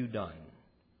 What have you done?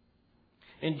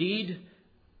 Indeed,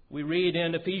 we read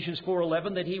in Ephesians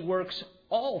 4:11 that He works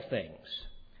all things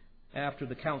after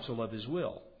the counsel of His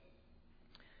will.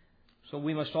 So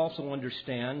we must also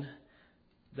understand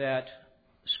that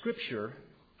Scripture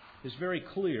is very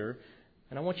clear,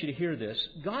 and I want you to hear this.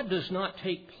 God does not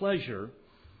take pleasure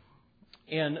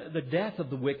in the death of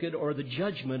the wicked or the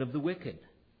judgment of the wicked.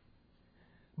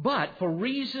 But for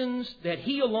reasons that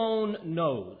He alone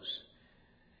knows,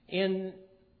 in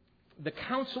the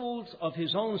counsels of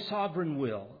His own sovereign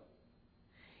will,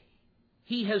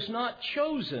 He has not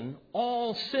chosen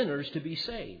all sinners to be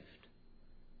saved.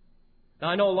 Now,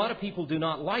 I know a lot of people do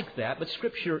not like that, but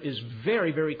Scripture is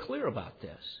very, very clear about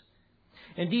this.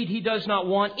 Indeed, He does not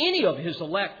want any of His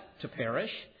elect to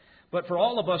perish, but for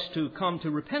all of us to come to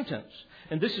repentance.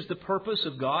 And this is the purpose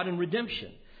of God in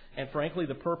redemption, and frankly,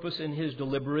 the purpose in His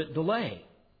deliberate delay.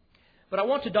 But I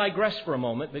want to digress for a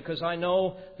moment, because I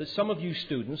know that some of you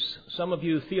students, some of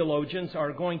you theologians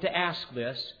are going to ask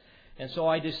this, and so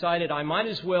I decided I might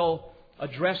as well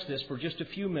address this for just a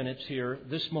few minutes here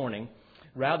this morning,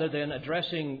 rather than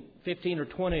addressing 15 or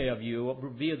 20 of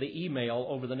you via the email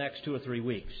over the next 2 or 3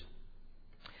 weeks.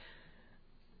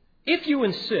 If you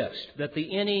insist that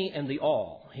the any and the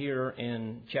all here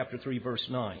in chapter 3, verse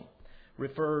 9,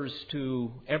 refers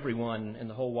to everyone in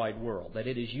the whole wide world, that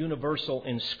it is universal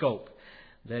in scope,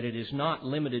 that it is not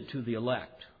limited to the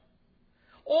elect,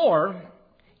 or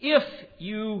if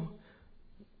you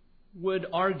would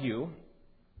argue,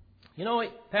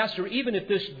 Pastor, even if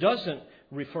this doesn't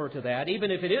refer to that, even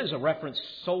if it is a reference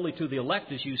solely to the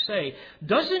elect, as you say,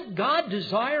 doesn't God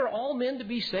desire all men to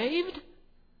be saved?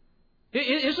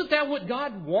 Isn't that what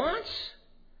God wants?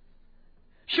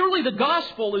 Surely the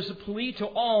gospel is a plea to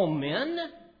all men.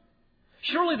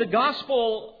 Surely the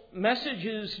gospel message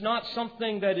is not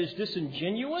something that is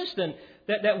disingenuous, and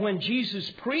that when Jesus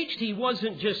preached, He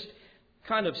wasn't just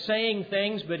kind of saying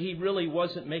things, but He really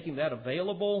wasn't making that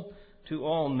available to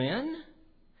all men.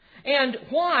 And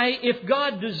why, if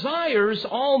God desires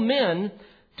all men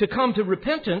to come to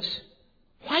repentance,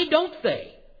 why don't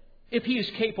they, if He is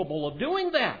capable of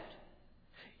doing that?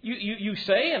 You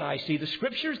say, and I see the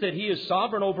Scriptures, that He is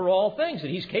sovereign over all things, that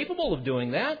He's capable of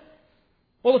doing that.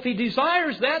 Well, if He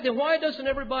desires that, then why doesn't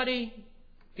everybody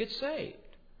get saved?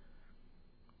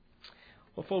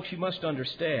 Well, folks, you must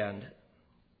understand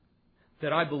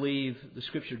that I believe the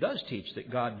Scripture does teach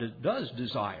that God does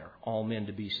desire all men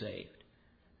to be saved.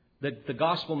 That the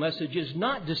gospel message is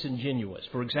not disingenuous.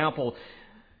 For example,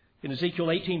 in Ezekiel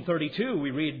 18:32,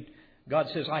 we read, God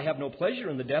says, I have no pleasure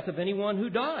in the death of anyone who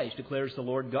dies, declares the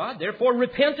Lord God. Therefore,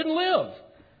 repent and live.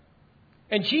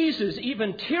 And Jesus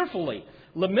even tearfully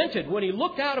lamented when He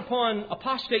looked out upon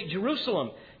apostate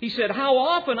Jerusalem. He said, how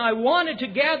often I wanted to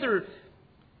gather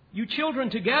you children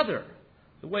together,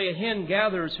 the way a hen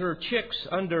gathers her chicks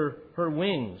under her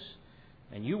wings,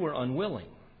 and you were unwilling.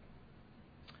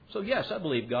 So yes, I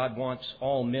believe God wants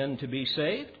all men to be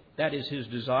saved. That is His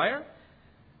desire.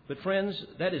 But friends,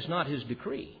 that is not His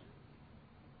decree.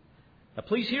 Now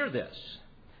please hear this.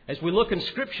 As we look in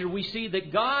Scripture, we see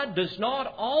that God does not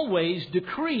always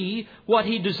decree what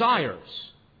He desires.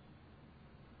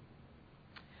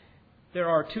 There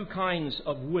are 2 kinds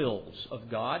of wills of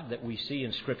God that we see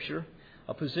in Scripture,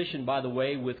 a position, by the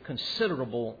way, with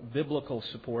considerable biblical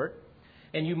support.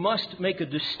 And you must make a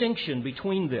distinction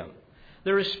between them.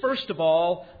 There is, first of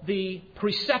all, the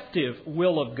preceptive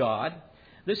will of God.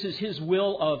 This is His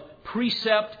will of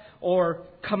precept or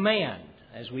command,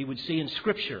 as we would see in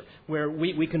Scripture, where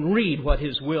we can read what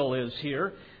His will is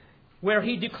here, where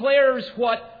He declares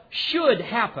what should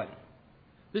happen.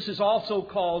 This is also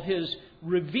called His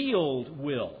revealed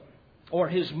will, or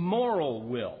His moral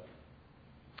will.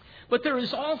 But there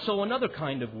is also another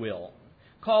kind of will,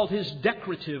 called His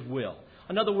decretive will.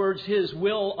 In other words, His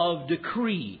will of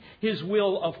decree, His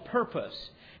will of purpose.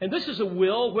 And this is a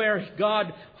will where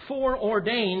God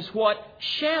foreordains what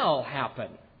shall happen.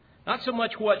 Not so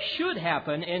much what should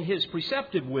happen in His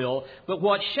preceptive will, but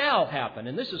what shall happen.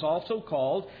 And this is also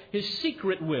called His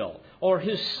secret will, or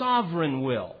His sovereign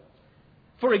will.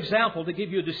 For example, to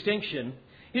give you a distinction,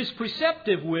 His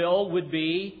preceptive will would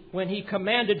be when He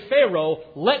commanded Pharaoh,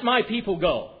 let my people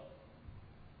go.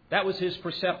 That was His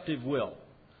preceptive will.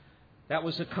 That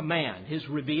was a command, His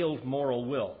revealed moral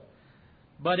will.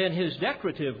 But in His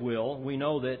decretive will, we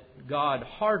know that God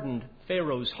hardened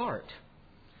Pharaoh's heart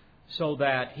so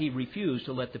that he refused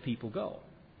to let the people go.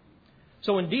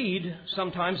 So indeed,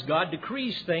 sometimes God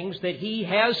decrees things that He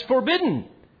has forbidden.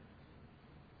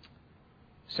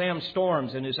 Sam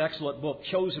Storms, in his excellent book,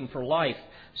 Chosen for Life,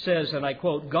 says, and I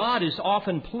quote, God is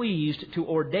often pleased to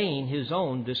ordain His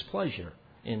own displeasure,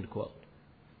 end quote.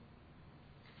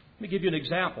 Let me give you an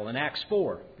example. In Acts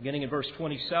 4, beginning in verse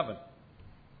 27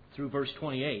 through verse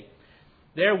 28,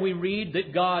 There we read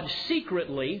that God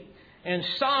secretly and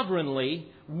sovereignly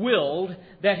willed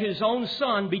that His own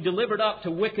Son be delivered up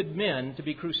to wicked men to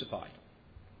be crucified.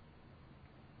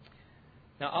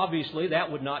 Now, obviously,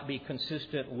 that would not be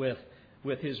consistent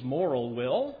with His moral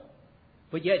will,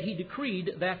 but yet He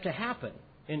decreed that to happen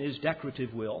in His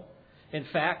decretive will. In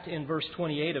fact, in verse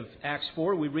 28 of Acts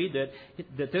 4, we read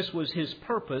that this was His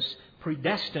purpose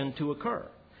predestined to occur.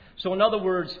 So in other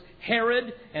words,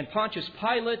 Herod and Pontius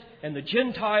Pilate and the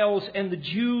Gentiles and the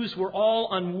Jews were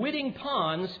all unwitting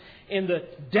pawns in the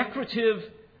decretive,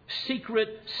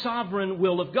 secret, sovereign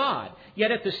will of God.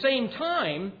 Yet at the same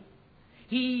time,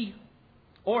 He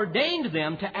ordained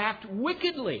them to act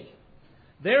wickedly,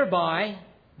 thereby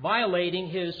violating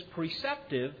His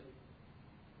preceptive,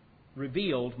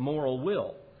 revealed moral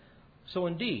will. So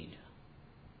indeed,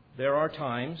 there are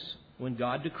times when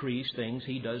God decrees things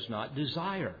He does not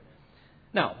desire.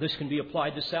 Now, this can be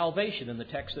applied to salvation in the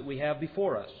text that we have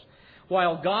before us.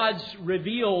 While God's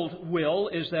revealed will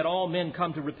is that all men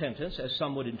come to repentance, as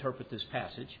some would interpret this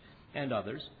passage, and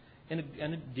others, and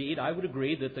indeed I would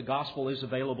agree that the gospel is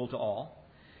available to all,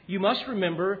 you must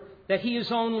remember that He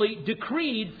has only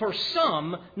decreed for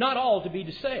some, not all, to be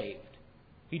saved.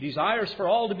 He desires for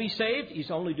all to be saved.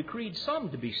 He's only decreed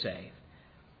some to be saved.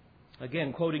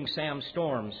 Again, quoting Sam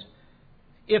Storms,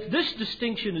 if this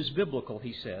distinction is biblical,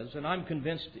 he says, and I'm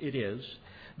convinced it is,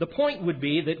 the point would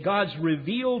be that God's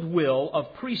revealed will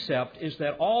of precept is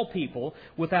that all people,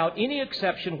 without any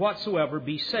exception whatsoever,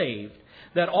 be saved,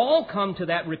 that all come to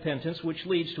that repentance which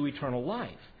leads to eternal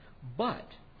life. But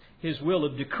His will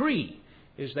of decree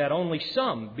is that only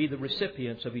some be the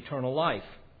recipients of eternal life.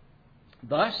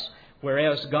 Thus,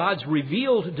 whereas God's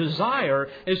revealed desire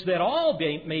is that all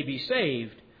may be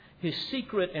saved, His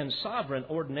secret and sovereign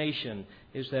ordination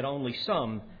is that only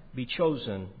some be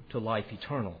chosen to life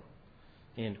eternal.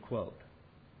 End quote.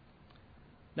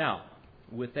 Now,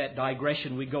 with that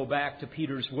digression, we go back to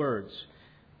Peter's words,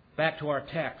 back to our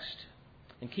text.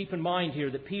 And keep in mind here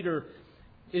that Peter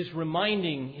is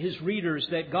reminding his readers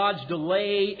that God's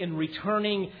delay in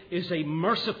returning is a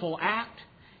merciful act.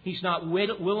 He's not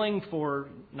willing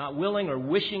or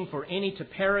wishing for any to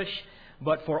perish,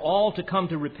 but for all to come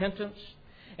to repentance.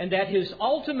 And that His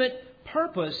ultimate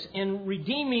purpose in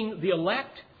redeeming the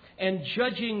elect and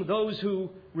judging those who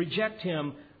reject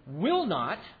Him will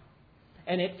not,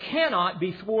 and it cannot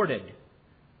be thwarted.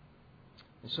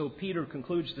 And so Peter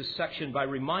concludes this section by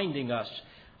reminding us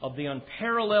of the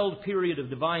unparalleled period of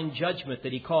divine judgment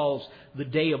that he calls the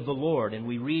day of the Lord. And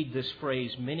we read this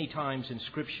phrase many times in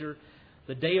Scripture,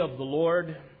 the day of the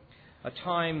Lord, a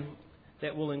time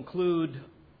that will include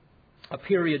a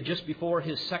period just before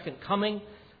His second coming,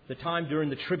 the time during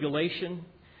the tribulation,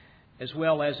 as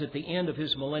well as at the end of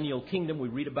His millennial kingdom. We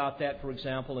read about that, for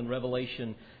example, in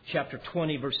Revelation chapter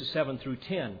 20, verses 7 through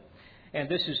 10. And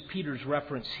this is Peter's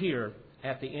reference here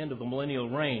at the end of the millennial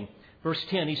reign. Verse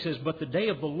 10, he says, "But the day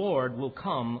of the Lord will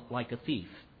come like a thief."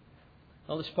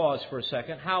 Now let's pause for a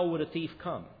second. How would a thief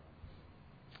come?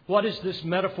 What is this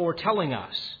metaphor telling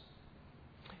us?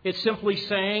 It's simply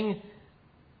saying,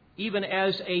 even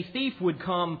as a thief would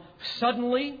come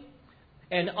suddenly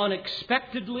and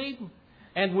unexpectedly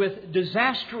and with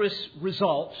disastrous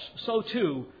results, so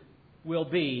too will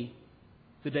be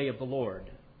the day of the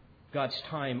Lord, God's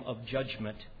time of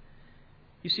judgment.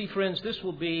 You see, friends, this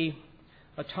will be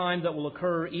a time that will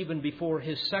occur even before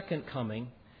His second coming,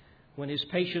 when His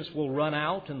patience will run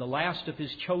out and the last of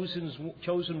His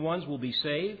chosen ones will be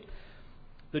saved.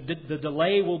 The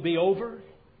delay will be over.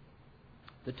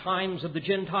 The times of the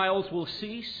Gentiles will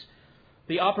cease.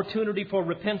 The opportunity for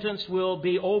repentance will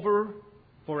be over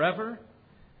forever.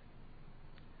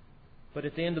 But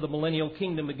at the end of the millennial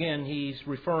kingdom, again, he's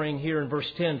referring here in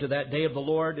verse 10 to that day of the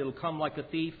Lord. It'll come like a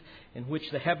thief, in which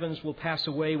the heavens will pass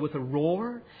away with a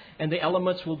roar, and the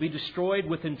elements will be destroyed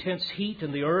with intense heat,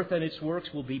 and the earth and its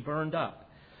works will be burned up.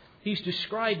 He's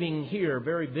describing here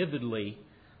very vividly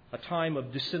a time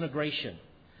of disintegration,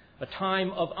 a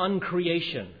time of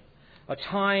uncreation, a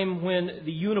time when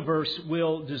the universe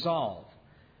will dissolve.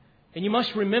 And you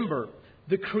must remember,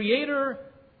 the Creator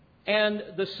and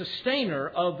the sustainer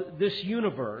of this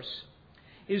universe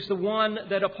is the one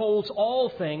that upholds all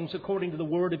things according to the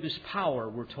word of His power,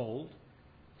 we're told.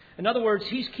 In other words,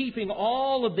 He's keeping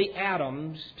all of the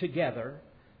atoms together,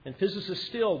 and physicists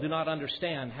still do not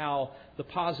understand how the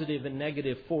positive and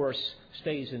negative force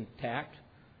stays intact.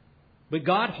 But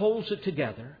God holds it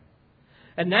together.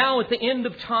 And now at the end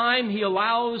of time, He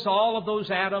allows all of those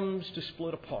atoms to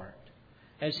split apart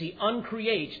as He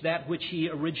uncreates that which He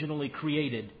originally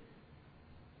created.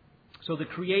 So the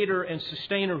Creator and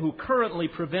Sustainer who currently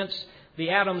prevents the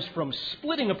atoms from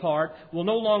splitting apart will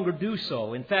no longer do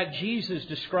so. In fact, Jesus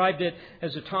described it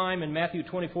as a time in Matthew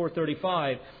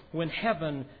 24:35 when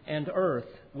heaven and earth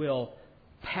will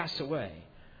pass away.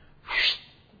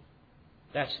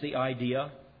 That's the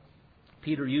idea.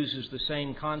 Peter uses the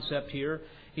same concept here.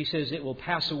 He says it will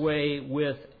pass away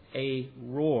with a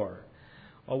roar,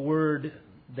 a word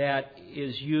that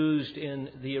is used in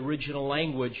the original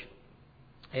language,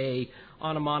 a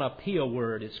onomatopoeia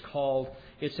word.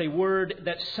 It's a word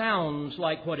that sounds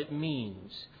like what it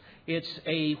means. It's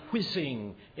a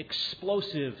whizzing,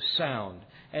 explosive sound,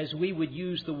 as we would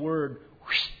use the word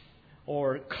whoosh,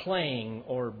 or clang,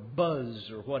 or buzz,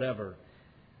 or whatever.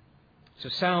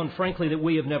 It's a sound, frankly, that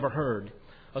we have never heard.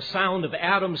 A sound of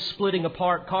atoms splitting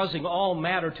apart, causing all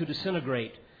matter to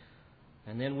disintegrate.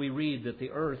 And then we read that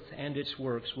the earth and its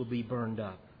works will be burned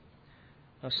up.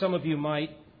 Now, some of you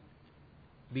might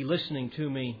be listening to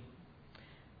me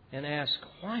and ask,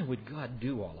 why would God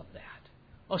do all of that?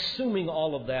 Assuming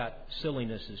all of that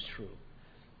silliness is true.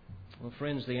 Well,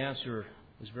 friends, the answer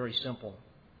is very simple.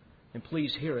 And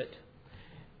please hear it.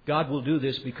 God will do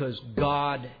this because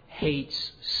God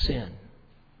hates sin.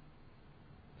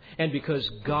 And because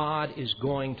God is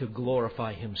going to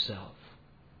glorify Himself.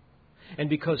 And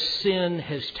because sin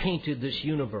has tainted this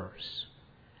universe.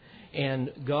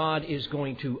 And God is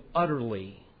going to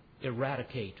utterly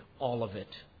eradicate all of it.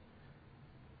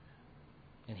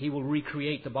 And He will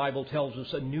recreate, the Bible tells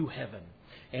us, a new heaven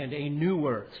and a new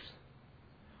earth,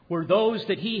 where those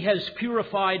that He has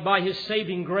purified by His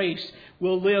saving grace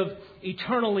will live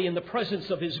eternally in the presence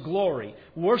of His glory,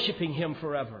 worshiping Him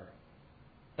forever.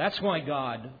 That's why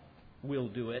God will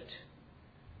do it.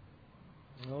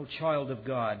 Oh, child of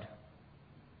God,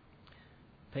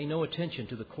 pay no attention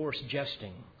to the coarse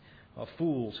jesting of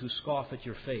fools who scoff at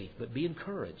your faith, but be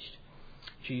encouraged.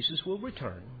 Jesus will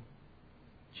return,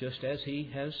 just as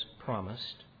He has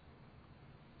promised.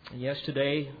 And yes,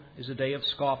 today is a day of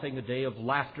scoffing, a day of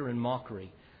laughter and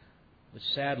mockery. But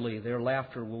sadly, their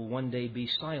laughter will one day be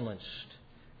silenced,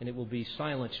 and it will be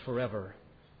silenced forever.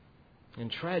 And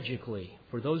tragically,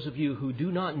 for those of you who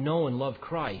do not know and love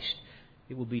Christ,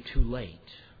 it will be too late.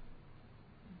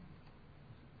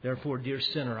 Therefore, dear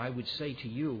sinner, I would say to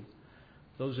you,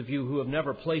 those of you who have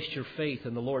never placed your faith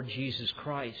in the Lord Jesus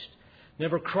Christ,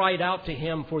 never cried out to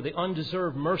Him for the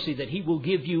undeserved mercy that He will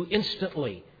give you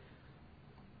instantly,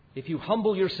 if you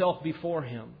humble yourself before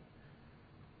Him,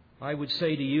 I would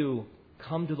say to you,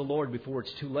 come to the Lord before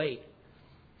it's too late.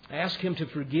 Ask Him to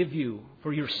forgive you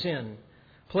for your sin.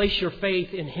 Place your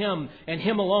faith in Him and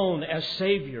Him alone as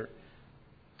Savior.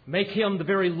 Make Him the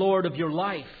very Lord of your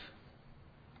life.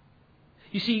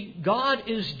 You see, God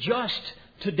is just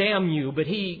to damn you, but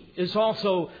He is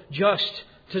also just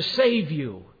to save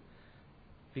you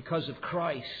because of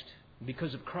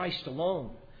Christ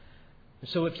alone. And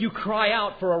so if you cry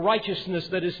out for a righteousness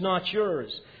that is not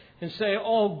yours and say,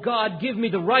 oh God, give me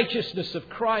the righteousness of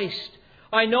Christ.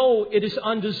 I know it is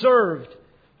undeserved,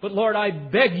 but Lord, I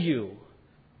beg you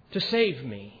to save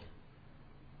me.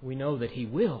 We know that He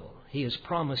will. He has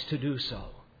promised to do so.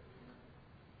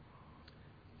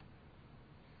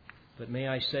 But may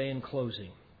I say in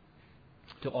closing,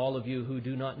 to all of you who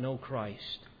do not know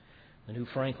Christ and who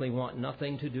frankly want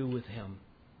nothing to do with Him,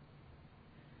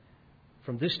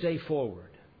 from this day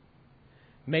forward,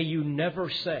 may you never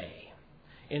say,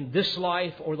 in this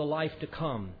life or the life to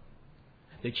come,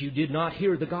 that you did not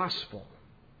hear the gospel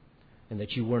and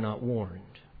that you were not warned.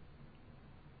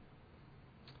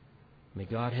 May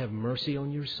God have mercy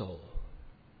on your soul.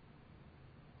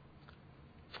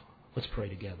 Let's pray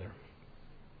together.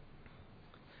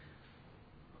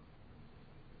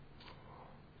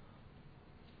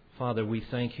 Father, we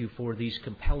thank You for these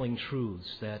compelling truths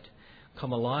that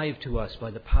come alive to us by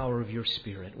the power of Your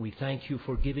Spirit. We thank You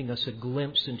for giving us a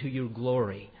glimpse into Your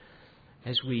glory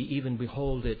as we even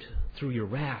behold it through Your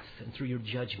wrath and through Your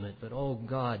judgment. But, oh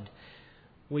God,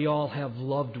 we all have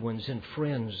loved ones and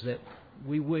friends that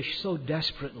we wish so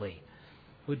desperately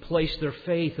would place their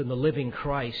faith in the living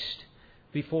Christ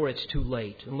before it's too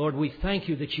late. And Lord, we thank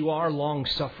You that You are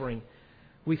long-suffering.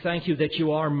 We thank You that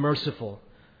You are merciful.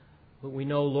 But we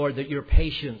know, Lord, that Your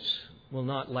patience will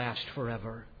not last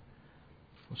forever.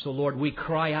 So, Lord, we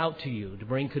cry out to You to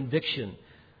bring conviction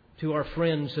to our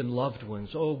friends and loved ones.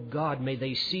 Oh, God, may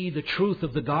they see the truth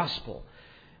of the gospel.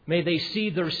 May they see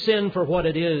their sin for what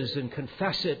it is and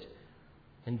confess it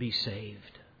and be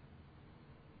saved.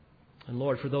 And,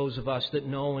 Lord, for those of us that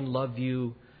know and love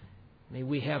You, may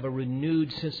we have a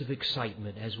renewed sense of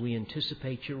excitement as we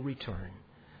anticipate Your return.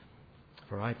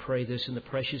 For I pray this in the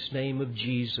precious name of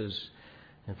Jesus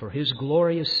and for His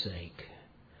glorious sake.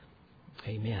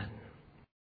 Amen.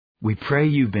 We pray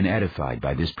you've been edified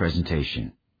by this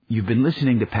presentation. You've been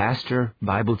listening to Pastor,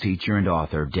 Bible teacher, and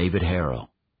author David Harrell.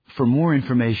 For more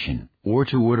information, or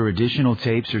to order additional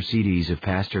tapes or CDs of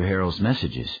Pastor Harrell's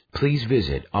messages, please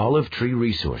visit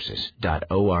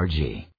olivetreeresources.org.